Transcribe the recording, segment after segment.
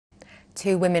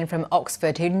Two women from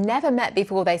Oxford who never met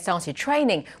before they started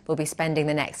training will be spending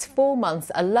the next 4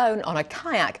 months alone on a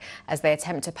kayak as they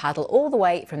attempt to paddle all the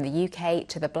way from the UK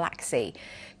to the Black Sea.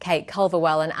 Kate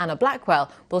Culverwell and Anna Blackwell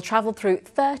will travel through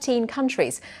 13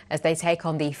 countries as they take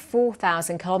on the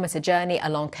 4,000-kilometre journey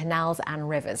along canals and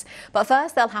rivers. But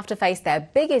first, they'll have to face their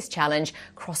biggest challenge,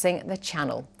 crossing the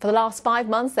Channel. For the last 5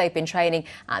 months, they've been training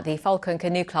at the Falcon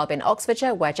Canoe Club in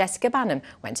Oxfordshire, where Jessica Bannum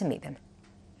went to meet them.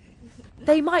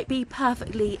 They might be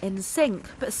perfectly in sync,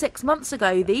 but 6 months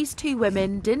ago these two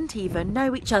women didn't even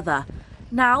know each other.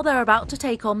 Now they're about to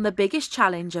take on the biggest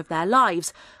challenge of their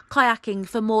lives, kayaking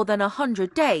for more than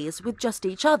 100 days with just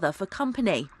each other for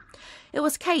company. It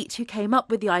was Kate who came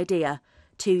up with the idea.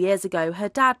 2 years ago her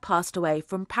dad passed away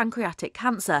from pancreatic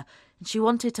cancer and she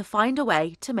wanted to find a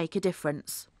way to make a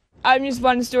difference. I'm just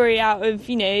one story out of,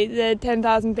 the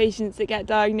 10,000 patients that get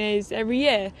diagnosed every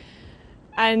year.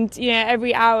 And,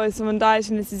 every hour someone dies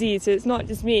from this disease, so it's not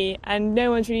just me, and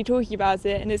no one's really talking about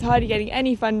it, and it's hardly getting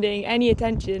any funding, any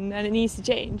attention, and it needs to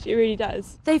change. It really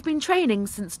does. They've been training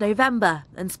since November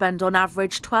and spend on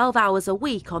average 12 hours a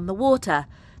week on the water.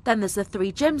 Then there's the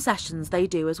 3 gym sessions they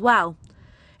do as well.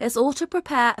 It's all to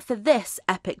prepare for this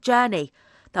epic journey.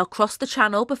 They'll cross the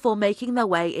Channel before making their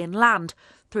way inland,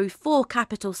 through 4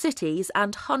 capital cities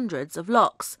and hundreds of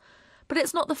locks. But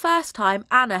it's not the first time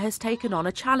Anna has taken on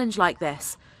a challenge like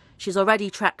this. She's already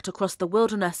trekked across the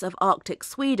wilderness of Arctic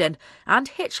Sweden and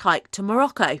hitchhiked to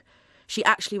Morocco. She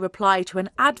actually replied to an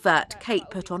advert Kate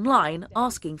put online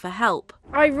asking for help.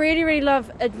 I really love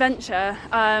adventure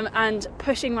and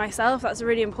pushing myself. That's a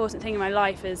really important thing in my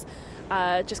life, is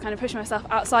just kind of pushing myself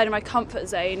outside of my comfort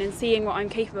zone and seeing what I'm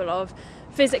capable of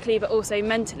physically but also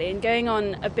mentally, and going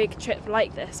on a big trip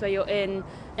like this where you're in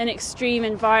an extreme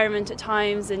environment at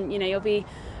times and you'll be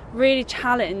really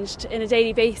challenged in a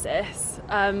daily basis.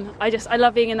 I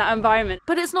love being in that environment.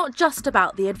 But it's not just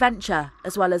about the adventure.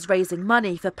 As well as raising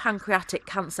money for Pancreatic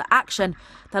Cancer Action,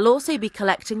 they'll also be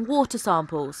collecting water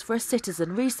samples for a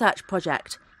citizen research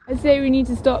project. I'd say we need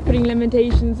to stop putting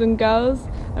limitations on girls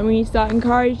and we need to start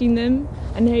encouraging them,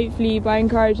 and hopefully by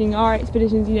encouraging our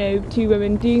expeditions, 2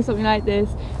 women doing something like this,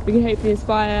 we can hopefully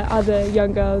inspire other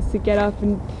young girls to get up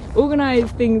and organise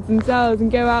things themselves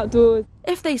and go outdoors.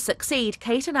 If they succeed,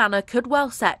 Kate and Anna could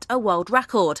well set a world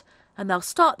record, and they'll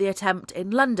start the attempt in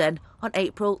London on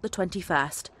April the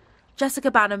 21st.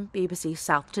 Jessica Bannum, BBC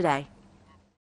South Today.